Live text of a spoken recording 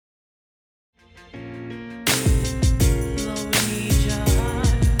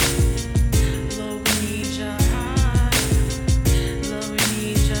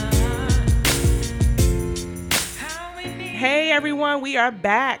everyone. We are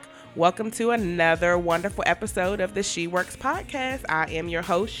back. Welcome to another wonderful episode of the She Works podcast. I am your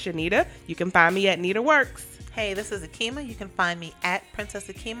host, Shanita. You can find me at Nita Works. Hey, this is Akima. You can find me at Princess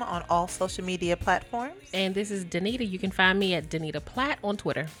Akima on all social media platforms. And this is Danita. You can find me at Danita Platt on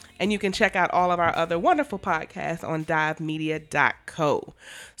Twitter. And you can check out all of our other wonderful podcasts on divemedia.co.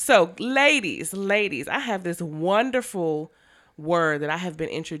 So, ladies, I have this wonderful word that I have been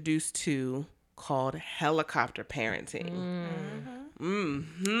introduced to called helicopter parenting.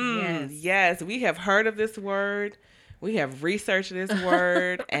 Yes, we have heard of this word. We have researched this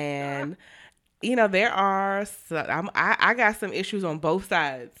word, and you know there are. I got some issues on both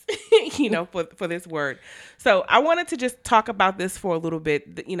sides, for this word. So I wanted to just talk about this for a little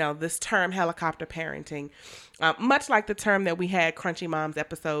bit. This term helicopter parenting, much like the term that we had Crunchy Moms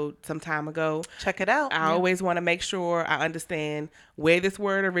episode some time ago. Check it out. I always want to make sure I understand where this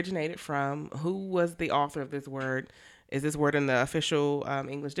word originated from, who was the author of this word. Is this word in the official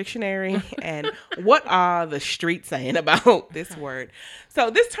English dictionary? And what are the streets saying about this word? So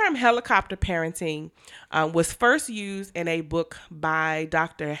this term helicopter parenting was first used in a book by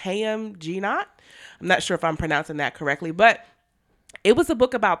Dr. Hayam Jinat. I'm not sure if I'm pronouncing that correctly, but it was a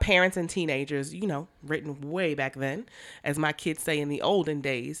book about parents and teenagers, written way back then, as my kids say in the olden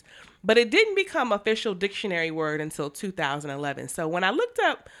days. But it didn't become official dictionary word until 2011. So when I looked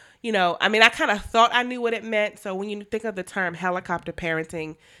up, I kind of thought I knew what it meant. So when you think of the term helicopter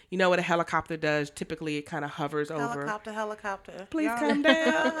parenting, you know what a helicopter does. Typically, it kind of hovers over. Helicopter. Please come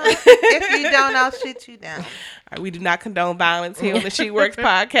down. If you don't, I'll shoot you down. We do not condone violence here on the She Works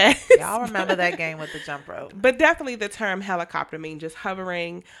podcast. Y'all remember that game with the jump rope. But definitely the term helicopter means just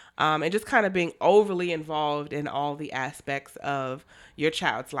hovering and just kind of being overly involved in all the aspects of your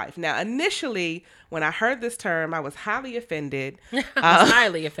child's life. Now, initially, when I heard this term, I was highly offended.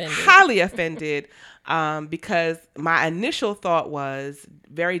 Highly offended. Because my initial thought was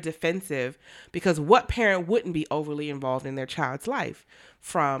very defensive, because what parent wouldn't be overly involved in their child's life,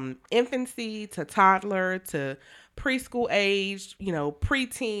 from infancy to toddler to preschool age,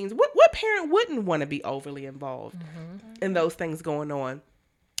 preteens? What parent wouldn't want to be overly involved in those things going on?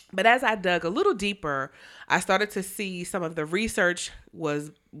 But as I dug a little deeper, I started to see some of the research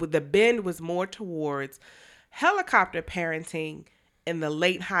the bend was more towards helicopter parenting in the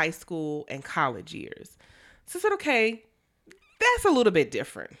late high school and college years. So I said, okay, that's a little bit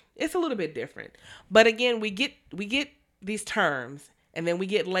different. It's a little bit different. But again, we get these terms, and then we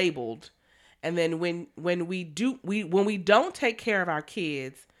get labeled. And then when we don't take care of our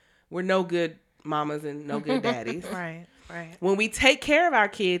kids, we're no good mamas and no good daddies. Right. When we take care of our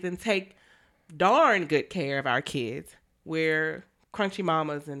kids and take darn good care of our kids, we're crunchy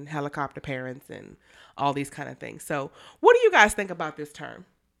mamas and helicopter parents and all these kind of things. So what do you guys think about this term?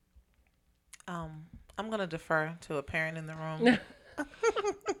 I'm going to defer to a parent in the room.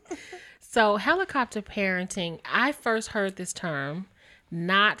 So helicopter parenting, I first heard this term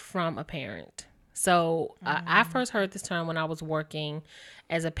not from a parent. So I first heard this term when I was working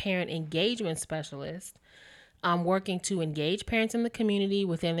as a parent engagement specialist. Working to engage parents in the community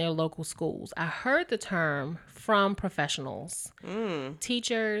within their local schools. I heard the term from professionals,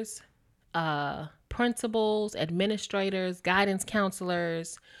 teachers, principals, administrators, guidance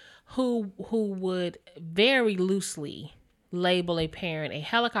counselors, who would very loosely label a parent a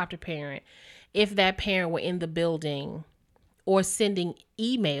helicopter parent if that parent were in the building or sending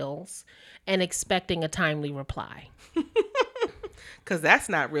emails and expecting a timely reply. Because that's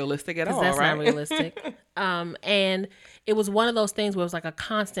not realistic at all, that's right? not realistic. And it was one of those things where it was like a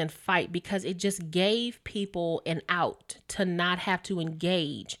constant fight, because it just gave people an out to not have to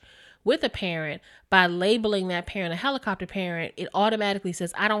engage with a parent. By labeling that parent a helicopter parent, it automatically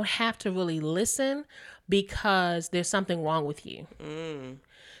says, I don't have to really listen because there's something wrong with you.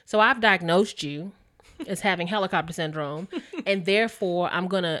 So I've diagnosed you as having helicopter syndrome, and therefore I'm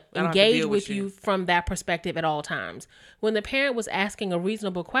going to engage with you from that perspective at all times. When the parent was asking a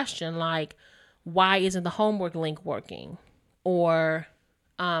reasonable question like, why isn't the homework link working? Or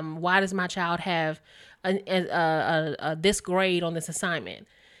why does my child have this grade on this assignment?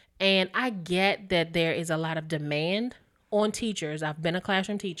 And I get that there is a lot of demand on teachers. I've been a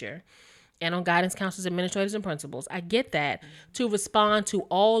classroom teacher, and on guidance counselors, administrators, and principals. I get that, to respond to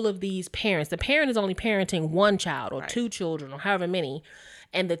all of these parents. The parent is only parenting one child or two children or however many,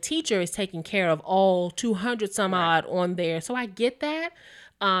 and the teacher is taking care of all 200 some odd on there. So I get that.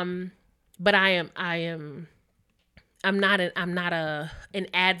 But I'm not an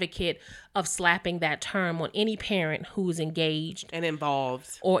advocate of slapping that term on any parent who's engaged and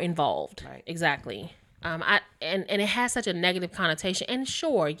involved. or involved. Right. Exactly. And it has such a negative connotation. And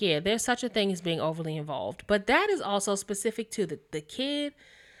sure, yeah, there's such a thing as being overly involved, but that is also specific to the kid,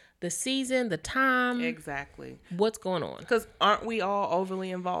 the season, the time, Exactly. what's going on. Because aren't we all overly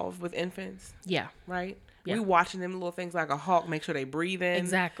involved with infants? Yeah, Right? Yeah. We watching them little things like a hawk, make sure they breathing.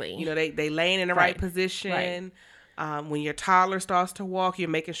 exactly. You know, they laying in the Right. right position. When your toddler starts to walk, you're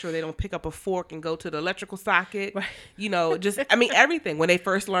making sure they don't pick up a fork and go to the electrical socket. Right. You know, everything. When they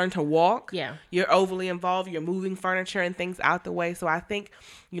first learn to walk, Yeah. you're overly involved. You're moving furniture and things out the way. So I think,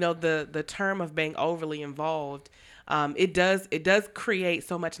 the term of being overly involved, it does create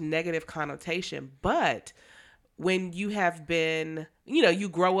so much negative connotation. But when you have been, you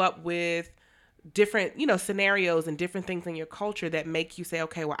grow up with different, scenarios and different things in your culture that make you say,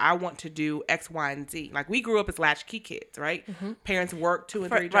 okay, well, I want to do X, Y, and Z. Like we grew up as latchkey kids, right? Parents work 2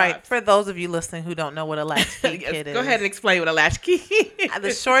 and 3 jobs. Right. For those of you listening who don't know what a latchkey Yes, kid is. go ahead and explain what a latchkey is.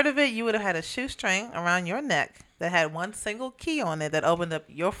 The short of it, you would have had a shoestring around your neck that had one single key on it that opened up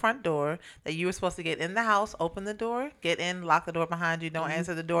your front door, that you were supposed to get in the house, open the door, get in, lock the door behind you, don't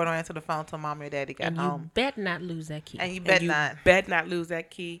answer the door, don't answer the phone till mom or daddy got And home. you bet not lose that key. And you bet You not. bet not lose that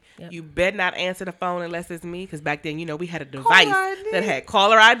key. Yep. You bet not answer the phone unless it's me, because back then, we had a device ID. that had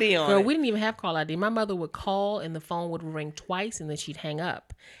caller ID on Girl, it. we didn't even have call ID. My mother would call and the phone would ring twice and then she'd hang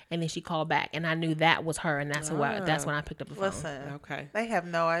up and then she'd call back and I knew that was her and that's when I picked up the phone. Listen, Okay. they have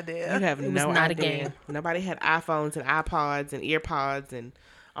no idea. You have It was no not a idea. game. Nobody had iPhones and iPods and EarPods and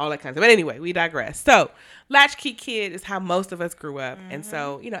all that kind of stuff. But anyway, we digress. So, latchkey kid is how most of us grew up. And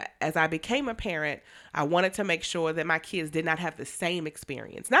so, as I became a parent, I wanted to make sure that my kids did not have the same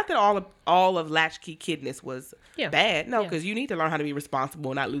experience. Not that all of latchkey kidness was bad. No, Yeah. because you need to learn how to be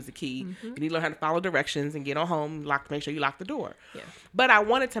responsible and not lose the key. You need to learn how to follow directions and get on home, make sure you lock the door. Yeah. But I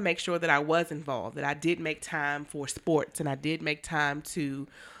wanted to make sure that I was involved, that I did make time for sports and I did make time to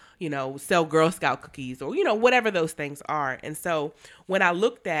sell Girl Scout cookies or, whatever those things are. And so when I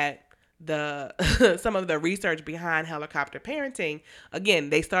looked at some of the research behind helicopter parenting,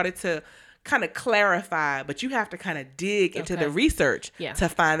 again, they started to kind of clarify, but you have to kind of dig into the research to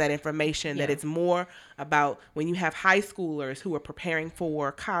find that information, that it's more about when you have high schoolers who are preparing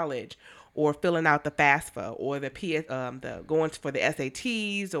for college or filling out the FAFSA or the going for the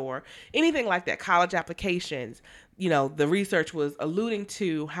SATs or anything like that, college applications. The research was alluding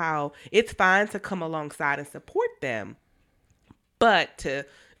to how it's fine to come alongside and support them, but to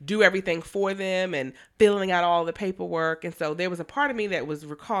do everything for them and filling out all the paperwork. And so there was a part of me that was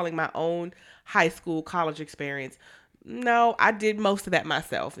recalling my own high school, college experience. No, I did most of that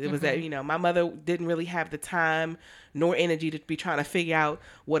myself. It was that, my mother didn't really have the time nor energy to be trying to figure out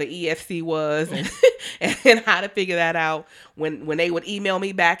what an EFC was and how to figure that out. When they would email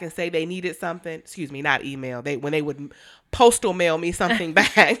me back and say they needed something, not email, when they would postal mail me something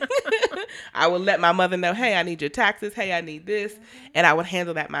back, I would let my mother know, hey, I need your taxes. Hey, I need this. And I would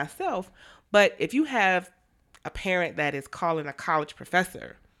handle that myself. But if you have a parent that is calling a college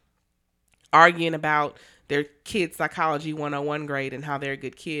professor, arguing about their kid's psychology 101 grade and how they're a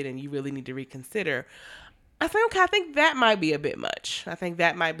good kid and you really need to reconsider, I say, okay, I think that might be a bit much.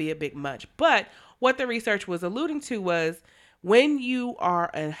 But what the research was alluding to was when you are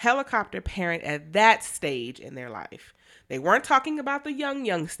a helicopter parent at that stage in their life, they weren't talking about the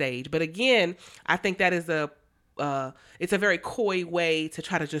young stage. But again, I think that is it's a very coy way to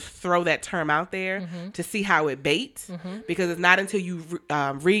try to just throw that term out there to see how it baits, because it's not until you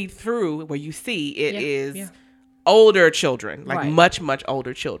read through where you see it is older children, like much, much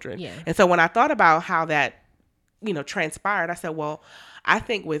older children. Yeah. And so when I thought about how that, transpired, I said, well, I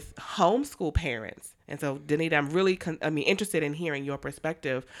think with homeschool parents, and so Danita, I'm really interested in hearing your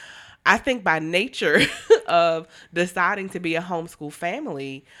perspective. I think by nature of deciding to be a homeschool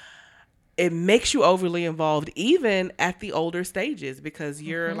family, it makes you overly involved even at the older stages, because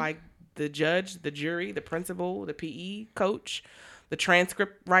you're like the judge, the jury, the principal, the PE coach, the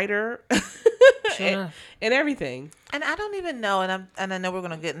transcript writer, and everything. And I don't even know, and I know we're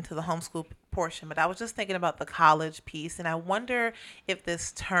going to get into the homeschool portion, but I was just thinking about the college piece, and I wonder if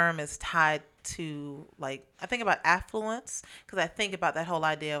this term is tied to, like, I think about affluence, because I think about that whole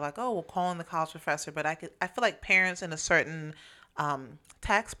idea of like, oh, we'll call in the college professor, but I feel like parents in a certain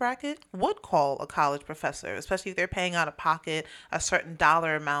tax bracket would call a college professor, especially if they're paying out of pocket a certain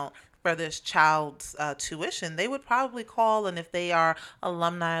dollar amount for this child's tuition. They would probably call, and if they are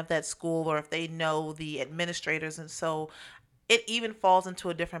alumni of that school or if they know the administrators, and so it even falls into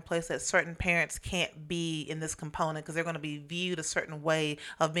a different place that certain parents can't be in this component because they're going to be viewed a certain way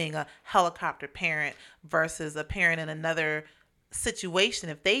of being a helicopter parent versus a parent in another situation.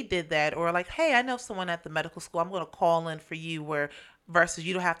 If they did that, or like, hey, I know someone at the medical school, I'm going to call in for you, where versus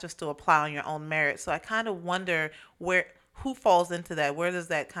you don't have to still apply on your own merit. So I kind of wonder who falls into that. Where does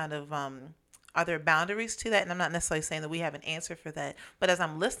that kind of are there boundaries to that? And I'm not necessarily saying that we have an answer for that. But as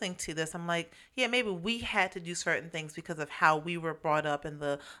I'm listening to this, I'm like, yeah, maybe we had to do certain things because of how we were brought up and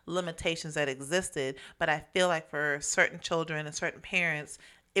the limitations that existed. But I feel like for certain children and certain parents,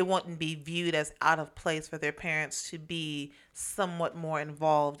 it wouldn't be viewed as out of place for their parents to be somewhat more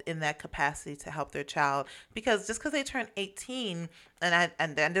involved in that capacity to help their child. Because just because they turn 18,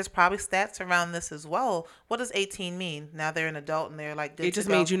 and there's probably stats around this as well. What does 18 mean? Now they're an adult and they're like good It just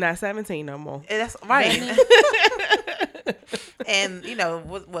to go. means you're not 17 no more. That's right. And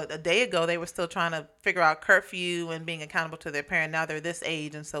what a day ago they were still trying to figure out curfew and being accountable to their parent. Now they're this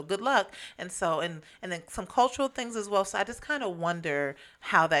age, and so good luck. And so and then some cultural things as well. So I just kind of wonder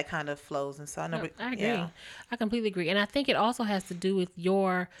how that kind of flows. And so I know I agree. Yeah. I completely agree. And I think it also has to do with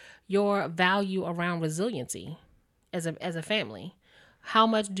your value around resiliency as a family. How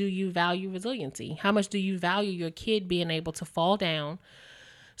much do you value resiliency? How much do you value your kid being able to fall down,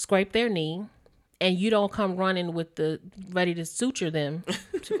 scrape their knee, and you don't come running with the ready to suture them,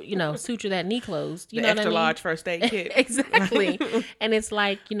 suture that knee closed. You The know what I extra mean? large first aid kit. Exactly. And it's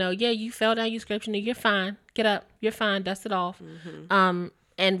like, yeah, you fell down, you scraped your knee, you're fine. Get up, you're fine, dust it off. Mm-hmm.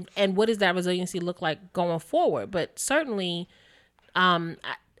 And what does that resiliency look like going forward? But certainly,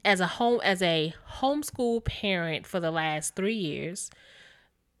 as a homeschool parent for the last 3 years,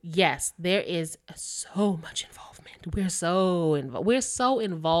 yes, there is so much involvement. We're so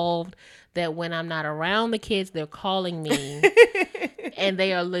involved that when I'm not around the kids, they're calling me and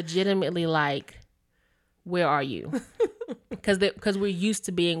they are legitimately like, "Where are you?" Because we're used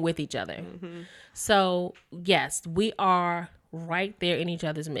to being with each other. Mm-hmm. So yes, we are right there in each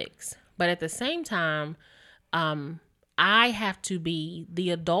other's mix. But at the same time, I have to be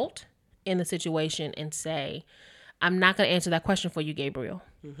the adult in the situation and say, I'm not going to answer that question for you, Gabriel.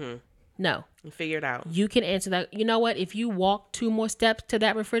 Mm-hmm. No. Figure it out. You can answer that. You know what? If you walk 2 more steps to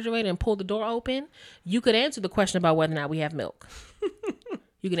that refrigerator and pull the door open, you could answer the question about whether or not we have milk.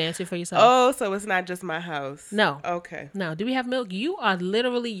 You can answer it for yourself. Oh, so it's not just my house. No. Okay. No. Do we have milk? You are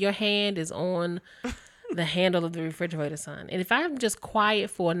literally, your hand is on the handle of the refrigerator, son. And if I'm just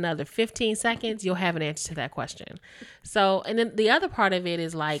quiet for another 15 seconds, you'll have an answer to that question. So, and then the other part of it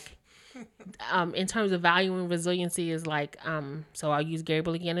is like, in terms of valuing resiliency is like, so I'll use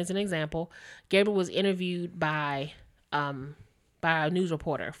Gabriel again as an example. Gabriel was interviewed by a news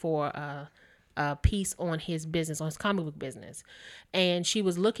reporter for a piece on his business, on his comic book business. And she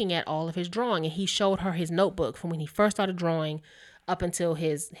was looking at all of his drawing, and he showed her his notebook from when he first started drawing up until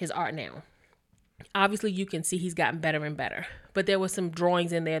his art now. Obviously, you can see he's gotten better and better, but there were some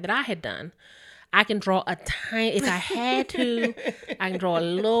drawings in there that I had done. I can draw a tiny, if I had to, I can draw a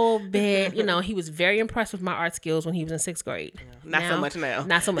little bit. He was very impressed with my art skills when he was in 6th grade. Not so much now.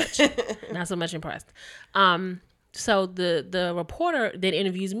 Not so much. Not so much impressed. So the reporter then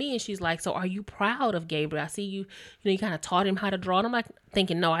interviews me, and she's like, so are you proud of Gabriel? I see you kind of taught him how to draw. And I'm like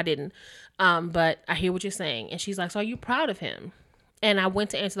thinking, no, I didn't. But I hear what you're saying. And she's like, so are you proud of him? And I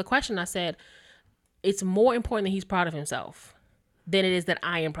went to answer the question. I said, it's more important that he's proud of himself than it is that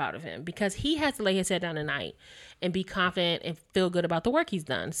I am proud of him, because he has to lay his head down at night and be confident and feel good about the work he's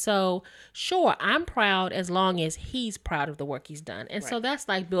done. So sure, I'm proud as long as he's proud of the work he's done. And so that's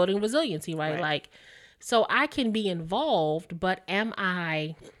like building resiliency, right? Like, so I can be involved, but am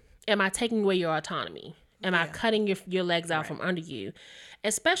I taking away your autonomy? Am I cutting your legs out from under you?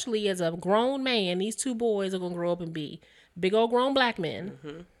 Especially as a grown man, these 2 boys are going to grow up and be big old grown black men.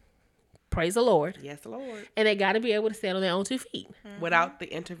 Mm-hmm. Praise the Lord. Yes, Lord. And they got to be able to stand on their own 2 feet. Without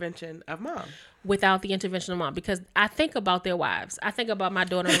the intervention of mom. Without the intervention of mom. Because I think about their wives. I think about my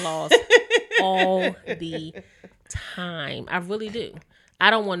daughter-in-laws all the time. I really do. I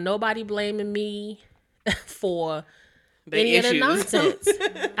don't want nobody blaming me for any of the nonsense.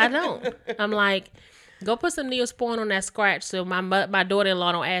 I don't. I'm like, go put some Neosporin on that scratch so my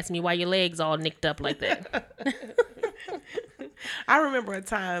daughter-in-law don't ask me why your legs all nicked up like that. I remember a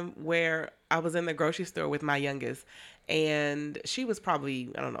time where I was in the grocery store with my youngest, and she was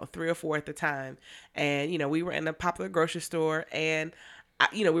probably, 3 or 4 at the time. And, we were in a popular grocery store, and,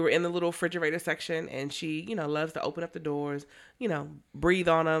 we were in the little refrigerator section, and she, loves to open up the doors, breathe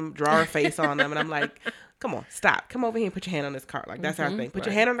on them, draw her face on them. And I'm like, come on, stop. Come over here and put your hand on this cart. Like, that's our thing. Put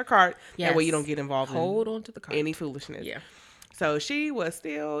your hand on the cart. Yes. That way you don't get involved Hold on to the cart. Any foolishness. Yeah. So she was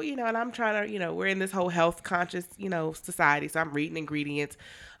still, and I'm trying to, we're in this whole health conscious, society. So I'm reading ingredients.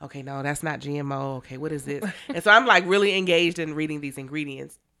 Okay, no, that's not GMO. Okay, what is this? And so I'm like really engaged in reading these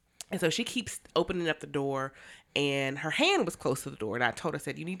ingredients. And so she keeps opening up the door and her hand was close to the door. And I told her, I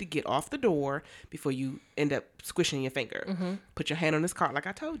said, you need to get off the door before you end up squishing your finger. Put your hand on this cart like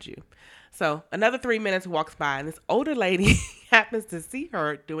I told you. So another 3 minutes walks by, and this older lady happens to see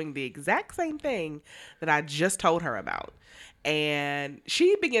her doing the exact same thing that I just told her about. And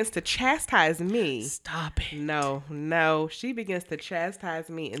she begins to chastise me. Stop it. No. She begins to chastise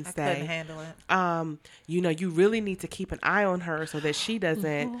me and I say, couldn't handle it. you really need to keep an eye on her so that she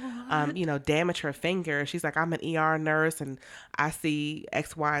doesn't, damage her finger. She's like, I'm an ER nurse and I see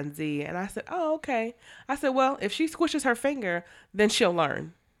X, Y, and Z. And I said, oh, okay. I said, well, if she squishes her finger, then she'll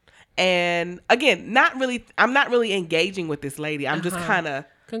learn. And again, I'm not really engaging with this lady. I'm just kind of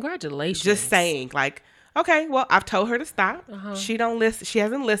Congratulations. just saying, like, okay, well, I've told her to stop. She don't listen. She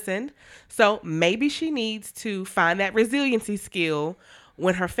hasn't listened. So maybe she needs to find that resiliency skill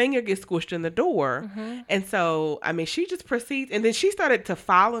when her finger gets squished in the door. And so, I mean, she just proceeds. And then she started to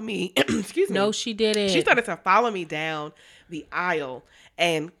follow me. Excuse me. No, she didn't. She started to follow me down the aisle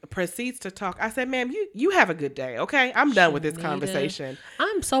and proceeds to talk. I said, ma'am, you have a good day, okay? I'm done with this conversation.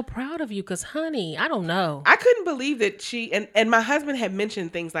 I'm so proud of you because, honey, I don't know. I couldn't believe that she, and my husband had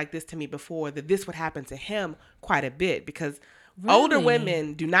mentioned things like this to me before, that this would happen to him quite a bit because older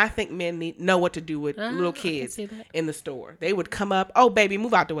women do not think men know what to do with little kids in the store. They would come up, oh, baby,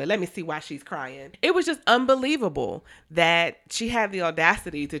 move out the way. Let me see why she's crying. It was just unbelievable that she had the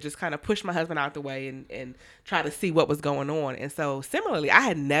audacity to just kind of push my husband out the way and try to see what was going on. And so similarly, I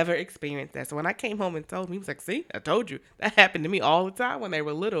had never experienced that. So when I came home and told him, he was like, see, I told you. That happened to me all the time when they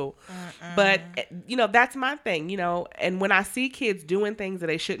were little. But, that's my thing, and when I see kids doing things that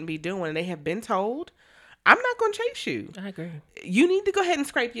they shouldn't be doing and they have been told, I'm not going to chase you. I agree. You need to go ahead and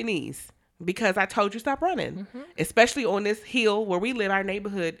scrape your knees because I told you stop running. Especially on this hill where we live, our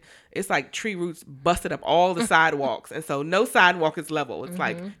neighborhood, it's like tree roots busted up all the sidewalks. And so no sidewalk is level. It's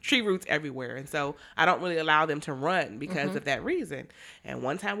like tree roots everywhere. And so I don't really allow them to run because of that reason. And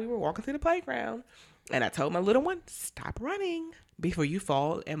one time we were walking through the playground and I told my little one, stop running before you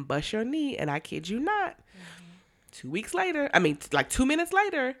fall and bust your knee. And I kid you not, 2 weeks later, like 2 minutes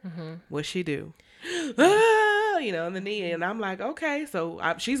later, what'd she do? In the knee. And I'm like, okay. So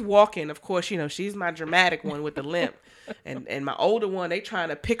she's walking. Of course, she's my dramatic one with the limp. And my older one, they trying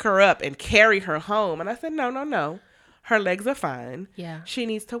to pick her up and carry her home. And I said, no. Her legs are fine. Yeah. She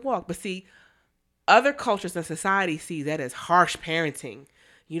needs to walk. But see, other cultures and society see that as harsh parenting.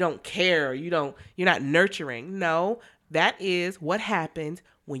 You don't care. You're not nurturing. No, that is what happens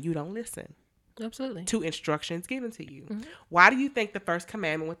when you don't listen. Absolutely. To instructions given to you. Why do you think the first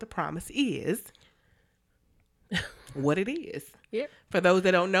commandment with the promise is what it is? Yep. For those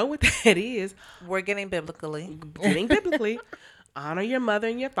that don't know what that is, We're getting biblically. Honor your mother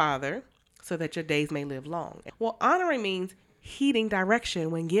and your father so that your days may live long. Well, honoring means heeding direction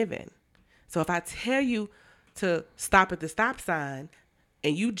when given. So if I tell you to stop at the stop sign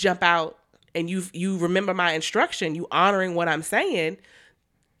and you jump out and you remember my instruction, you honoring what I'm saying,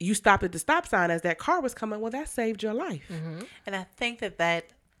 you stopped at the stop sign as that car was coming, well, that saved your life. And I think that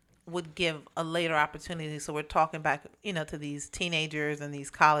would give a later opportunity. So we're talking back, to these teenagers and these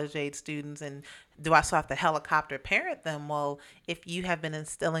college age students. And do I still have to helicopter parent them? Well, if you have been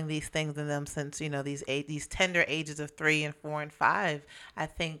instilling these things in them since, these tender ages of 3 and 4 and 5, I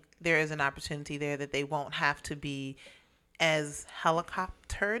think there is an opportunity there that they won't have to be as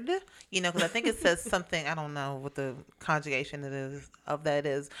helicoptered, because I think it says something, I don't know what the conjugation of that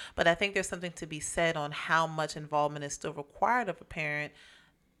is, but I think there's something to be said on how much involvement is still required of a parent.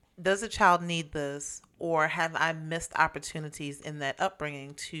 Does a child need this, or have I missed opportunities in that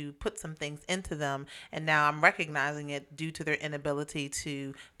upbringing to put some things into them, and now I'm recognizing it due to their inability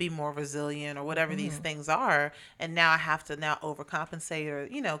to be more resilient or whatever these things are, and now I have to overcompensate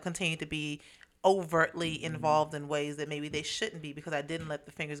or continue to be overtly involved in ways that maybe they shouldn't be because I didn't let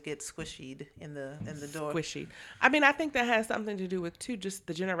the fingers get squishied in the door. Squishy. I think that has something to do with too, just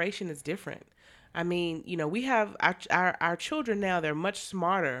the generation is different. We have our children now, they're much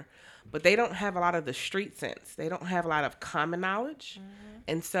smarter, but they don't have a lot of the street sense. They don't have a lot of common knowledge.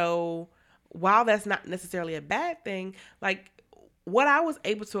 And so while that's not necessarily a bad thing, like what I was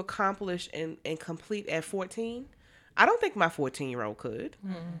able to accomplish and complete at 14, I don't think my 14-year-old could,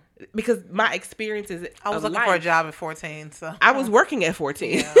 because my experiences. I was looking for a job at 14, so I was working at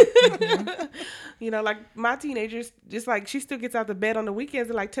 14. Yeah. Like my teenagers, just like she still gets out of bed on the weekends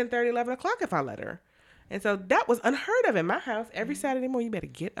at like 10:30, 11 o'clock if I let her. And so that was unheard of in my house. Every Saturday morning, you better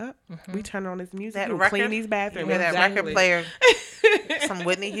get up. We turn on this music. You clean these bathrooms. You hear that record player, some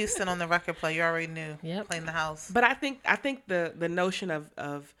Whitney Houston on the record player. You already knew. Yep. Clean the house. But I think the notion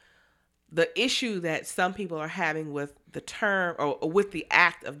of the issue that some people are having with the term or with the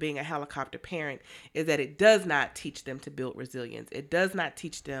act of being a helicopter parent is that it does not teach them to build resilience. It does not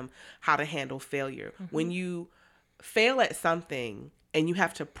teach them how to handle failure. When you fail at something and you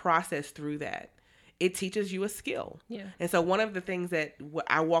have to process through that, it teaches you a skill. Yeah. And so one of the things that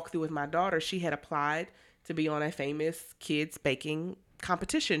I walked through with my daughter, she had applied to be on a famous kids baking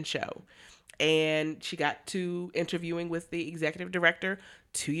competition show. And she got to interviewing with the executive director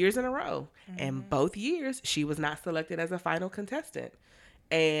 2 years in a row. And both years, she was not selected as a final contestant.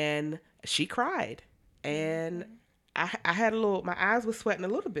 And she cried. And I had my eyes were sweating a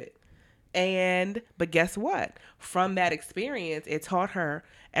little bit. But guess what? From that experience, it taught her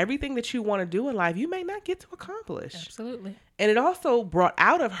everything that you want to do in life, you may not get to accomplish. Absolutely. And it also brought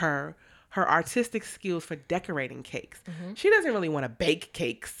out of her artistic skills for decorating cakes. She doesn't really want to bake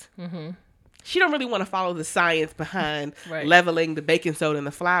cakes. She don't really want to follow the science behind leveling the baking soda and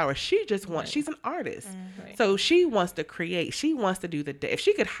the flour. She just wants, she's an artist. So she wants to create. She wants to do if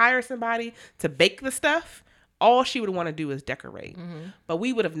she could hire somebody to bake the stuff, all she would want to do is decorate. But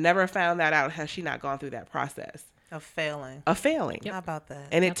we would have never found that out had she not gone through that process. Of failing. Yep. How about that?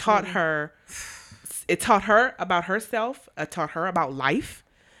 And it taught her about herself. It taught her about life.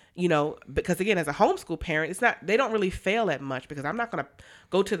 You know, because again, as a homeschool parent, they don't really fail at much because I'm not going to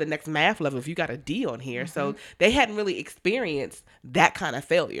go to the next math level if you got a D on here. So they hadn't really experienced that kind of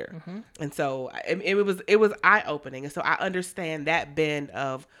failure. And so it was eye opening. And so I understand that bend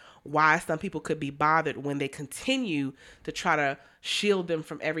of why some people could be bothered when they continue to try to shield them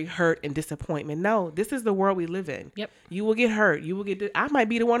from every hurt and disappointment. No, this is the world we live in. Yep. You will get hurt. You will I might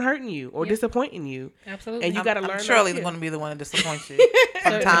be the one hurting you or disappointing you. Absolutely. And you got to learn. I'm surely going to be the one to disappoint you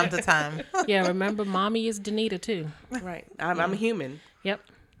from time to time. Yeah, remember, mommy is Danita too. Right. I'm a human. Yep.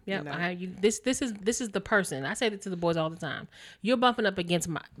 Yep. You know? This is the person. I say it to the boys all the time. You're bumping up against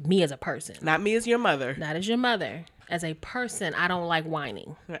me as a person. Not me as your mother. Not as your mother. As a person, I don't like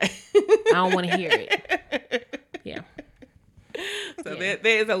whining. Right. I don't want to hear it. Yeah. So there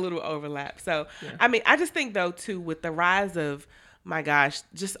is a little overlap. So, I mean, I just think, though, too, with the rise of, my gosh,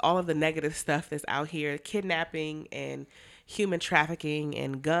 just all of the negative stuff that's out here, kidnapping and human trafficking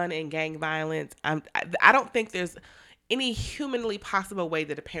and gun and gang violence, I don't think there's any humanly possible way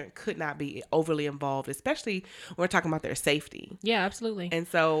that a parent could not be overly involved, especially when we're talking about their safety. Yeah, absolutely. And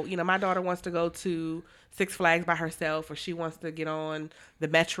so, you know, my daughter wants to go to Six Flags by herself, or she wants to get on the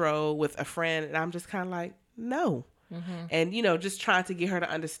metro with a friend. And I'm just kind of like, no. And, you know, just trying to get her to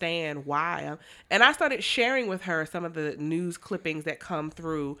understand why. And I started sharing with her some of the news clippings that come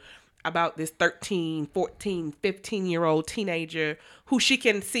through about this 13, 14, 15-year-old teenager who she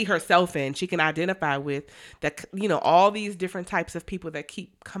can see herself in, she can identify with, that, you know, all these different types of people that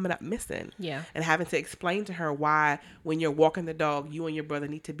keep coming up missing. Yeah. And having to explain to her why when you're walking the dog, you and your brother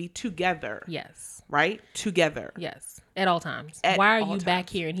need to be together. Yes. Right? Together. Yes. At all times. At Why are all you times. back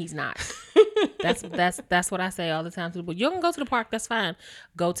here and he's not? That's what I say all the time to people. You can go to the park, that's fine.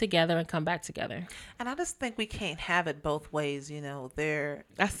 Go together and come back together. And I just think we can't have it both ways, you know.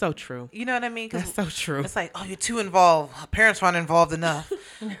 That's so true. You know what I mean? 'Cause That's so true. it's like, oh, you're too involved. Parents aren't involved enough.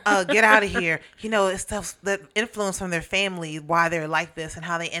 Get out of here. You know, it's stuff that influence from their family, why they're like this and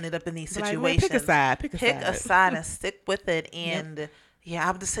how they ended up in these Like, situations. pick a side. Pick a side and stick with it. And yeah,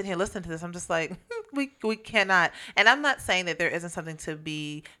 I'm just sitting here listening to this. I'm just like, we cannot. And I'm not saying that there isn't something to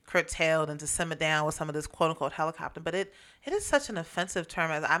be curtailed and to simmer down with some of this quote unquote helicopter, but it is such an offensive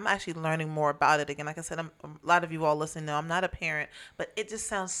term. As I'm actually learning more about it again. Like I said, a lot of you all listening know I'm not a parent, but it just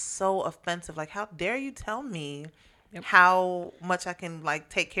sounds so offensive. Like, how dare you tell me how much I can like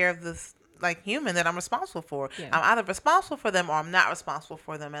take care of this like human that I'm responsible for. Yeah. I'm either responsible for them or I'm not responsible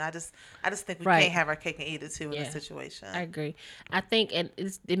for them. And I just think we can't have our cake and eat it too in this situation. I agree. I think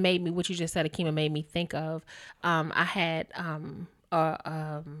it made me, what you just said, Akima, made me think of, I had an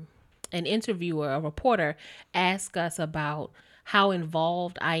interviewer, a reporter, ask us about how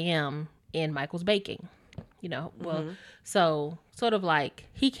involved I am in Michael's baking. You know, well, so sort of like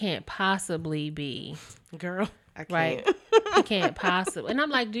he can't possibly be. Girl, I can't. Right. He can't possibly. And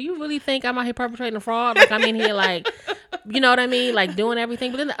I'm like, do you really think I'm out here perpetrating a fraud? Like, I'm in here like, you know what I mean? Like doing everything.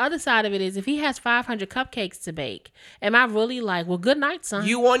 But then the other side of it is if he has 500 cupcakes to bake, am I really like, well, good night, son.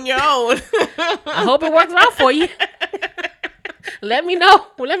 You on your own. I hope it works out for you. Let me know.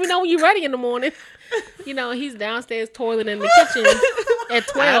 Well, let me know when you're ready in the morning. You know, he's downstairs toiling in the kitchen at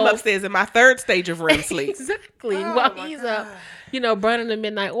 12. I'm upstairs in my third stage of REM sleep. Exactly. Oh, While my he's God. up, burning the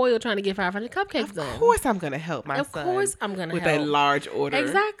midnight oil trying to get 500 cupcakes done. Of course I'm going to help my Of son. course I'm gonna with help. a large order.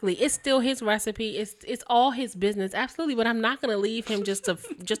 Exactly. It's still his recipe. It's all his business. Absolutely. But I'm not gonna leave him just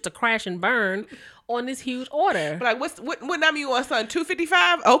to crash and burn on this huge order. Like, what number you on, son?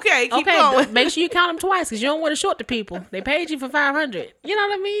 255? Okay, keep Okay, going. make sure you count them twice because you don't want to short the people. They paid you for 500. You know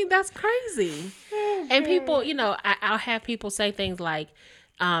what I mean? That's crazy. And people, I'll have people say things like,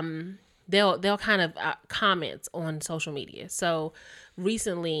 they'll kind of comment on social media. So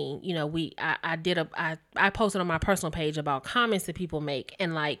recently, I posted on my personal page about comments that people make,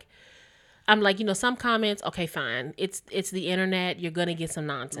 and like, I'm like, some comments, okay, fine. It's the internet. You're gonna get some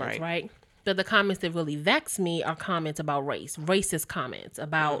nonsense, right? But the comments that really vex me are comments about race, racist comments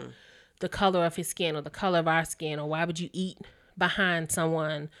about the color of his skin or the color of our skin, or why would you eat behind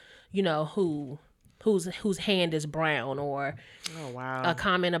someone, whose hand is brown, or a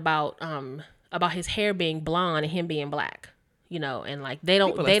comment about his hair being blonde and him being black, and like they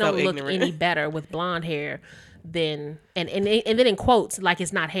don't look ignorant. any better with blonde hair than and then in quotes like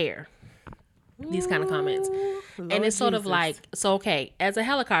it's not hair. These kind of comments. Lord and it's sort of Jesus. like, so, okay, as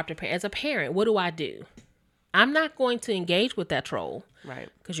a parent, what do I do? I'm not going to engage with that troll. Right.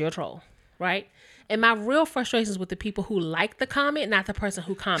 Because you're a troll. Right? And my real frustration is with the people who like the comment, not the person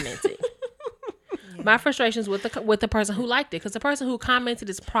who commented. My frustrations with the person who liked it. Because the person who commented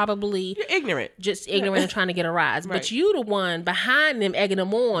is probably You're ignorant. just ignorant and trying to get a rise. Right. But you the one behind them egging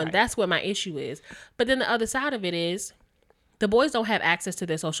them on. Right. That's what my issue is. But then the other side of it is, the boys don't have access to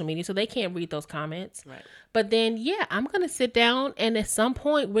their social media, so they can't read those comments. Right. But then, I'm going to sit down, and at some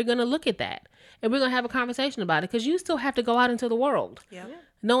point, we're going to look at that. And we're going to have a conversation about it, because you still have to go out into the world. Yeah.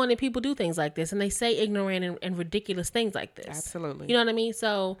 Knowing that people do things like this, and they say ignorant and ridiculous things like this. Absolutely. You know what I mean?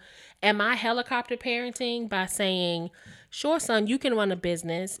 So, am I helicopter parenting by saying, sure, son, you can run a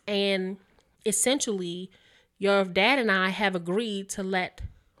business, and essentially, your dad and I have agreed to let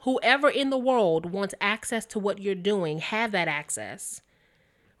whoever in the world wants access to what you're doing, have that access,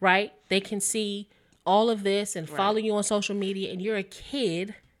 right? They can see all of this and follow you on social media, and you're a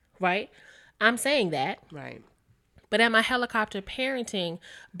kid, right? I'm saying that. Right. But am I helicopter parenting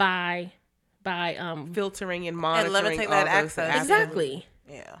by filtering and monitoring and limiting all that those access? things. exactly.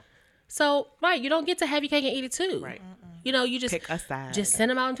 Yeah. So, you don't get to have your cake and eat it too. Right. You just Pick a side. just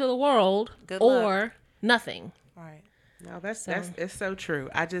send them out into the world Good or luck. nothing. Right. No, that's it's so true.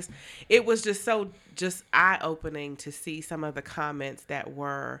 It was just so eye opening to see some of the comments that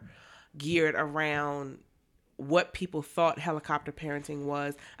were geared around what people thought helicopter parenting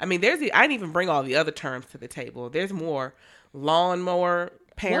was. I mean, I didn't even bring all the other terms to the table. There's more lawnmower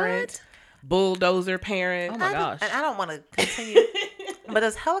parent, bulldozer parent. Oh my gosh. And I don't want to continue. But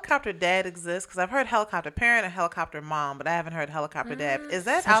does helicopter dad exist? Because I've heard helicopter parent and helicopter mom, but I haven't heard helicopter dad. Is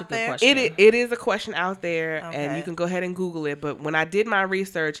that Such a out good there? question. It is a question out there, and Okay. you can go ahead and Google it. But when I did my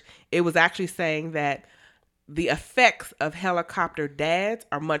research, it was actually saying that the effects of helicopter dads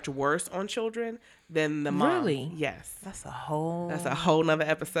are much worse on children than the mom. Really? Yes. That's a whole Nother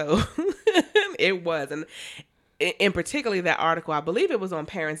episode. It was. And in particularly that article, I believe it was on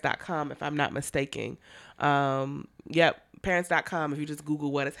parents.com, if I'm not mistaken. Yep. Parents.com, if you just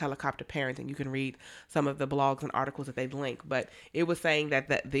Google what is helicopter parenting, you can read some of the blogs and articles that they link. But it was saying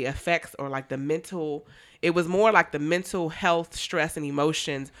that the effects, or like it was more like the mental health, stress, and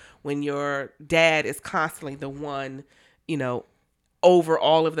emotions when your dad is constantly the one, over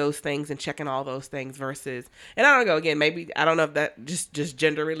all of those things and checking all those things versus, and I don't know, again, maybe, I don't know if that just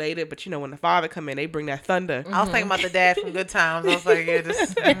gender related, but when the father come in, they bring that thunder. I was thinking about the dad from Good Times. I was like, yeah,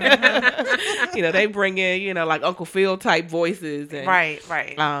 just They bring in, like Uncle Phil type voices. And, right.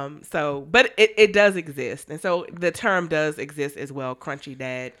 But it does exist. And so the term does exist as well. Crunchy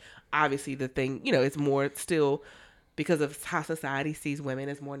dad. Obviously the thing, it's more still because of how society sees women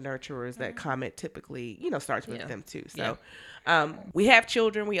as more nurturers. That comment typically, starts with them too. So, we have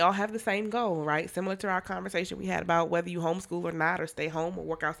children. We all have the same goal, right? Similar to our conversation we had about whether you homeschool or not, or stay home or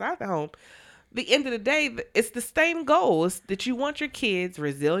work outside the home. The end of the day, it's the same goal. It's that you want your kids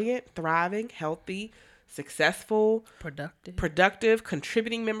resilient, thriving, healthy, successful, productive,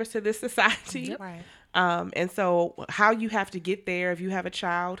 contributing members to this society. Yep. Right. And so how you have to get there, if you have a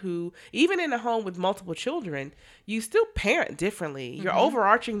child who, even in a home with multiple children, you still parent differently. Your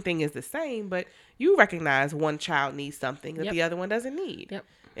overarching thing is the same, but you recognize one child needs something that the other one doesn't need. Yep.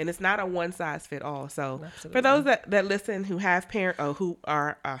 And it's not a one size fit all. So Absolutely. for those that listen who have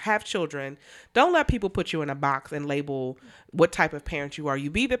have children, don't let people put you in a box and label what type of parent you are. You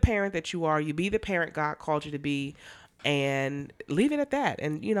be the parent that you are. You be the parent God called you to be. And leave it at that.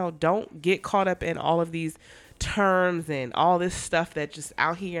 And, don't get caught up in all of these terms and all this stuff that just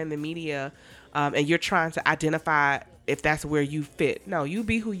out here in the media, and you're trying to identify if that's where you fit. No, you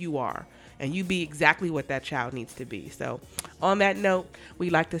be who you are, and you be exactly what that child needs to be. So on that note,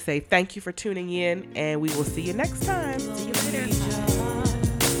 we'd like to say thank you for tuning in, and we will see you next time. See you later.